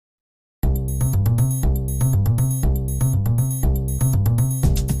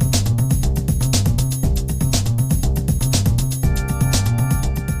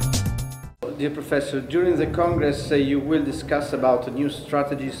dear Professor, during the Congress you will discuss about new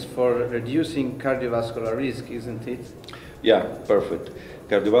strategies for reducing cardiovascular risk, isn't it? Yeah, perfect.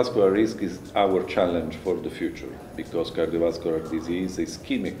 Cardiovascular risk is our challenge for the future because cardiovascular disease,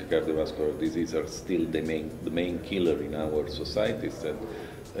 ischemic cardiovascular disease, are still the main killer in our societies and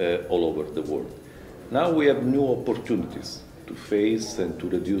all over the world. Now we have new opportunities to face and to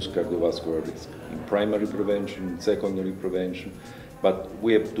reduce cardiovascular risk in primary prevention, in secondary prevention, but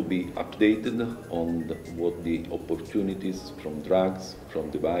we have to be updated on what the opportunities from drugs,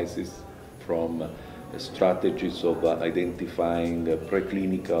 from devices, from strategies of identifying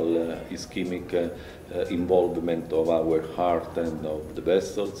preclinical ischemic involvement of our heart and of the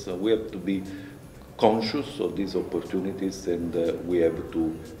vessels. We have to be conscious of these opportunities and we have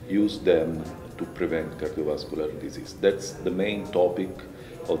to use them to prevent cardiovascular disease. That's the main topic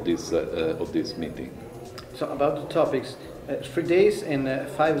of this meeting. So about the topics, 3 days and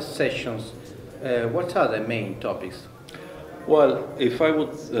 5 sessions, what are the main topics? Well, if I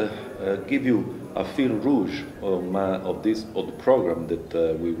would give you a fil rouge of the program that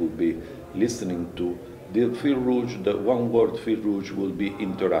we will be listening to, the fil rouge, the one word fil rouge will be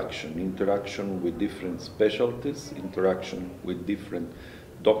interaction. Interaction with different specialties, interaction with different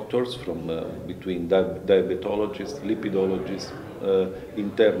doctors from between diabetologists, lipidologists,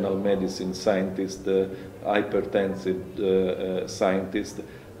 internal medicine scientists, hypertensive scientists,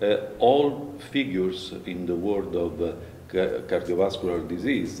 all figures in the world of cardiovascular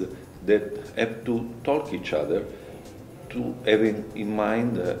disease that have to talk each other, to having in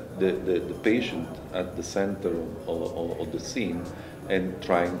mind the patient at the center of the scene and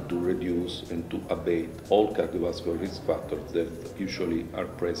trying to reduce and to abate all cardiovascular risk factors that usually are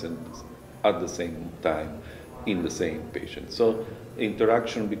present at the same time in the same patient. So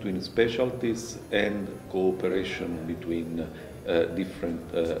interaction between specialties and cooperation between different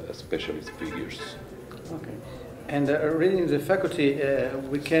specialist figures. Okay. And reading the faculty,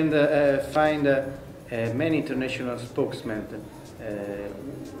 we can find many international spokesmen.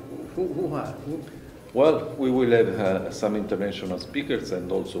 Who are? Well, we will have some international speakers and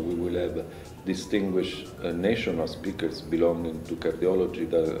also we will have distinguished national speakers belonging to cardiology,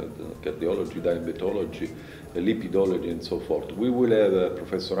 diabetology, lipidology and so forth. We will have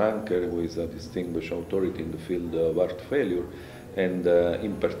Professor Anker, who is a distinguished authority in the field of heart failure and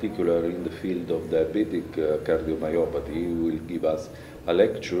in particular in the field of diabetic cardiomyopathy. He will give us a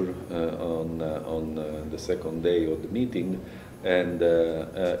lecture on the second day of the meeting, and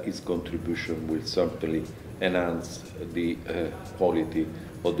his contribution will certainly enhance the quality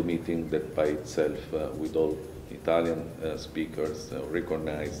of the meeting that by itself, with all Italian speakers,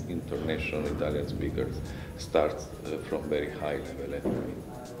 recognized international Italian speakers, starts from very high level anyway.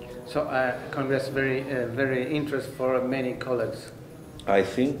 So Congress very interesting for many colleagues. I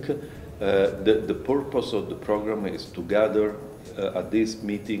think the purpose of the program is to gather at this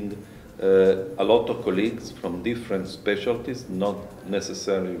meeting a lot of colleagues from different specialties, not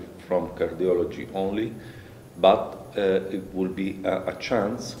necessarily from cardiology only, but it will be a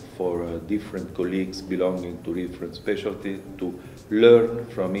chance for different colleagues belonging to different specialties to learn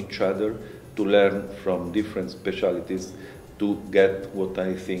from each other, to learn from different specialties, to get what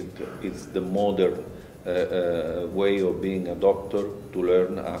I think is the modern way of being a doctor, to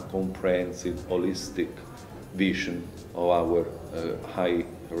learn a comprehensive, holistic vision of our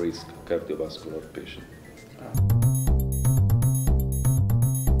high-risk cardiovascular patient.